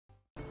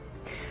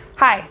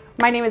Hi,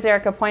 my name is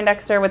Erika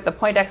Poindexter with the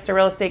Poindexter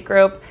Real Estate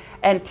Group,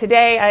 and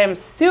today I am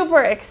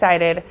super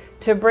excited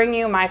to bring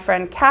you my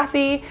friend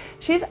Kathie.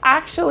 She's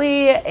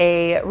actually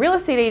a real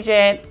estate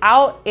agent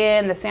out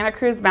in the Santa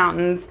Cruz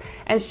Mountains,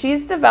 and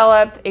she's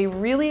developed a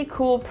really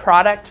cool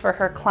product for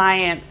her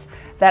clients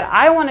that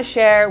I want to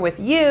share with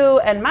you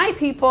and my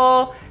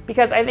people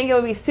because I think it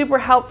would be super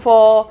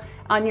helpful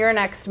on your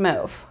next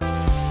move.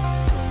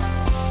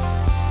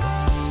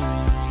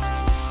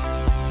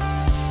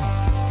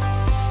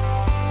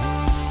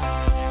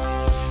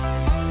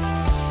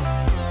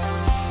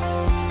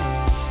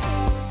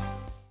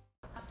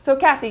 So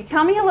Kathie,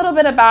 tell me a little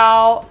bit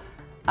about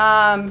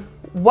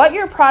what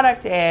your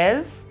product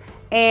is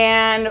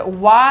and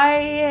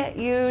why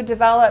you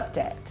developed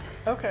it.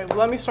 Okay,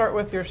 let me start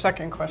with your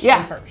second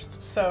question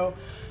first. So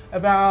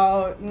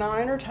about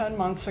 9 or 10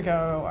 months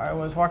ago, I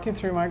was walking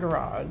through my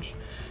garage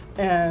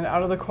and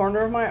out of the corner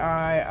of my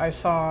eye, I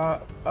saw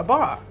a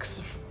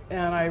box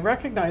and I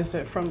recognized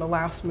it from the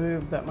last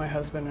move that my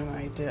husband and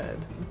I did.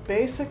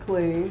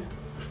 Basically,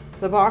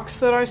 the box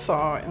that I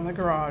saw in the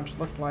garage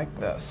looked like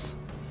this.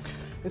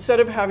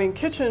 Instead of having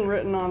kitchen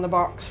written on the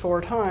box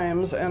 4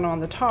 times and on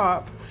the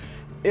top,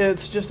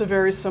 it's just a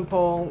very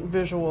simple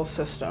visual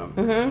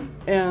system.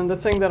 And the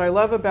thing that I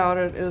love about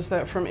it is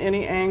that from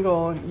any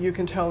angle, you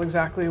can tell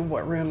exactly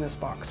what room this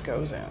box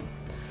goes in.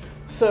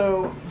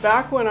 So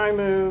back when I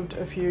moved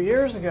a few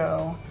years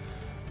ago,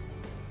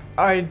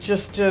 I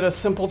just did a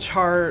simple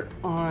chart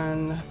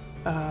on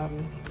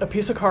a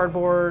piece of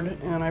cardboard,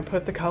 and I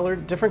put the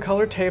different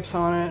colored tapes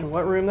on it and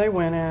what room they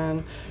went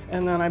in,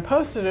 and then I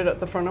posted it at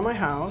the front of my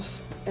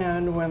house.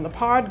 And when the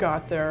pod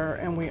got there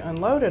and we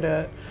unloaded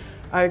it,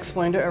 I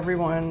explained to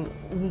everyone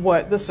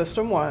what the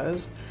system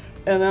was,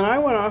 and then I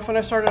went off and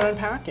I started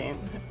unpacking.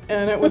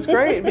 And it was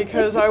great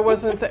because I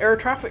wasn't the air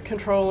traffic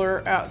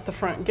controller at the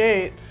front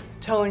gate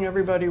telling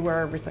everybody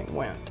where everything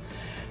went.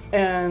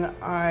 And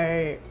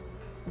I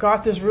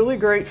got this really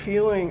great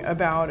feeling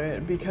about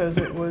it because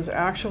it was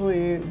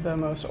actually the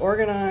most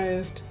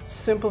organized,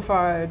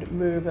 simplified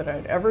move that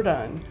I'd ever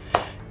done.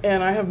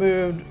 And I have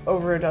moved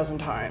over a dozen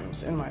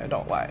times in my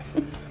adult life.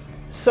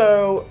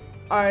 So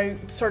I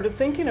started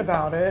thinking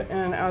about it,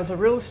 and as a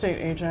real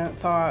estate agent,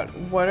 thought,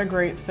 what a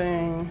great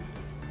thing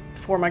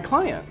for my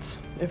clients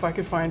if I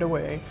could find a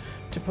way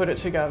to put it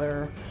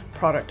together,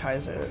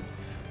 productize it.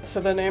 So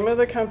the name of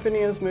the company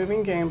is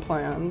Moving Game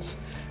Plans,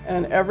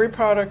 and every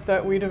product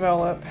that we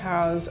develop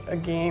has a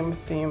game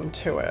theme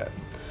to it.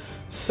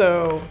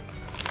 So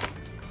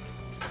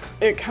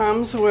it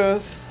comes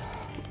with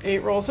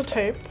 8 rolls of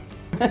tape.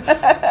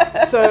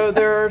 So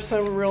there are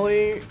some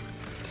really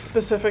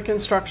specific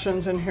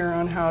instructions in here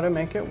on how to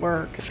make it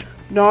work.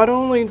 Not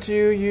only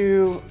do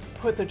you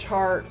put the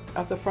chart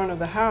at the front of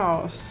the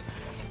house,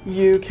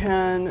 you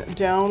can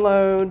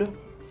download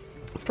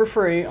for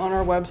free on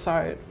our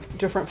website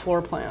different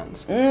floor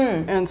plans.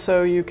 And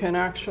so you can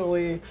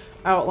actually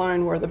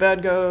outline where the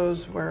bed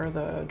goes, where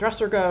the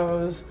dresser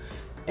goes,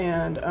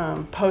 and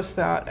post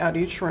that at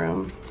each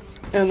room.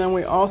 And then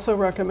we also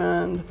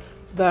recommend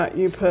that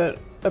you put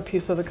a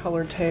piece of the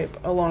colored tape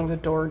along the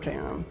door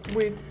jamb.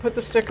 We put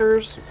the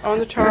stickers on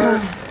the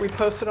chart, we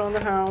post it on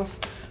the house.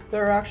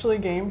 There are actually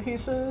game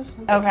pieces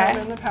that come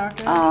in the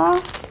package.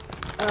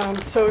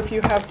 So if you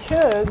have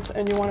kids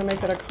and you want to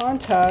make it a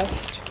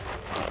contest,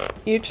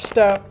 each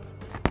step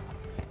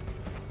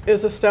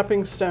is a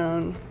stepping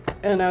stone,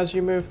 and as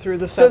you move through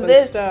the 7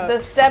 steps.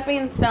 The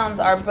stepping stones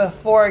are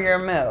before your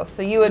move,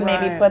 so you would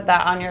maybe put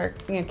that on your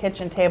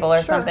kitchen table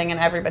or something, and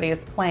everybody is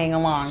playing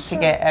along to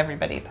get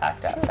everybody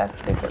packed up.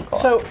 That's super cool.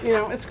 So, you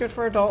know, it's good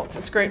for adults,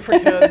 it's great for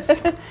kids.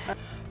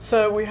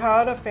 So we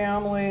had a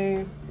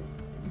family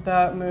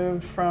that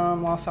moved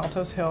from Los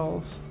Altos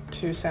Hills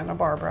to Santa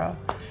Barbara,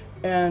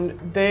 and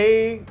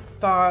they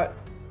thought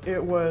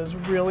it was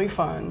really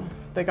fun.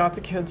 They got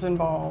the kids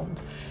involved.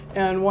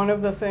 And one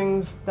of the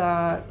things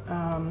that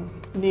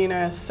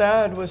Nina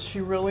said was she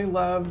really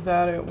loved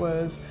that it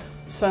was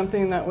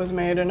something that was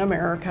made in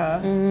America.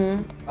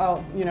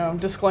 You know,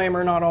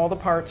 disclaimer, not all the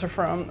parts are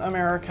from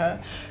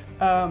America.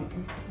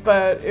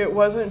 But it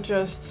wasn't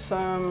just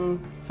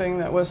something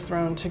that was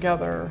thrown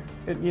together.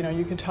 You know,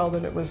 you could tell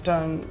that it was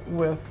done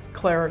with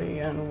clarity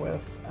and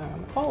with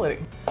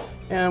quality.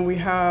 And we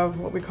have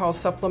what we call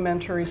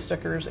supplementary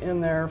stickers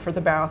in there for the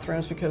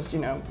bathrooms because, you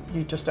know,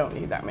 you just don't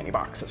need that many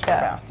boxes for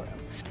a bathroom.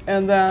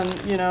 And then,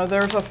 you know,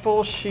 there's a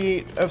full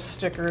sheet of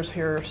stickers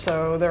here,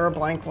 so there are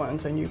blank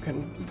ones, and you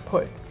can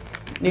put,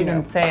 you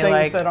know, can say things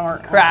like that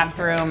aren't craft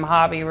room,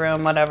 hobby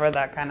room, whatever,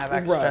 that kind of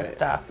extra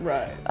stuff.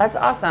 That's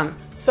awesome.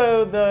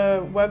 So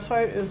the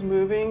website is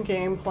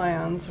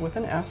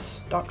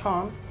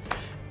movinggameplans.com,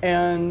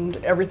 and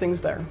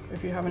everything's there.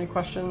 If you have any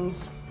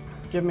questions,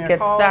 give me a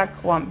call. Get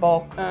stuck, want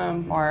bulk,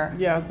 or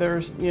yeah,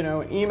 there's, you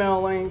know,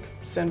 email link,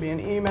 send me an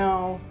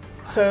email.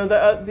 So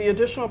the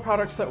additional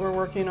products that we're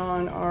working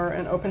on are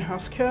an open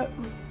house kit.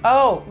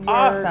 Oh,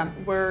 awesome.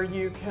 Where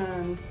you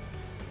can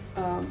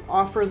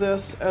offer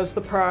this as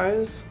the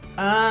prize,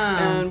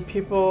 and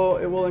it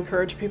will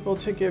encourage people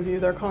to give you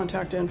their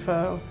contact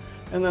info.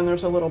 And then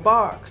there's a little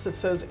box that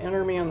says,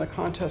 enter me in the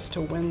contest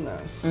to win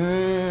this.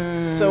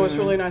 So what's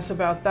really nice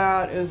about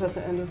that is at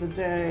the end of the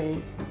day,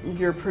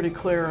 you're pretty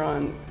clear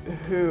on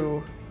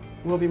who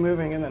will be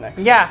moving in the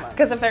next 6 months.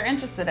 Because if they're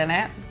interested in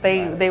it,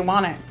 they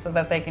want it so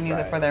that they can use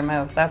it for their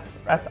move.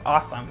 That's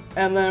awesome.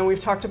 And then we've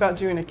talked about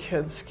doing a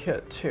kids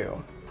kit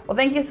too. Well,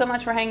 thank you so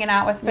much for hanging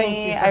out with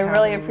me. I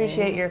really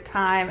appreciate your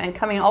time and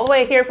coming all the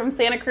way here from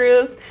Santa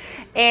Cruz.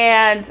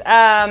 And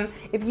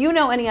if you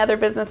know any other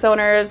business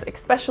owners,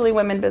 especially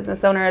women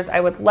business owners, I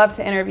would love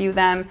to interview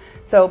them.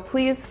 So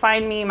please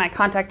find me. My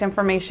contact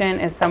information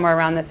is somewhere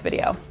around this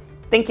video.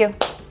 Thank you.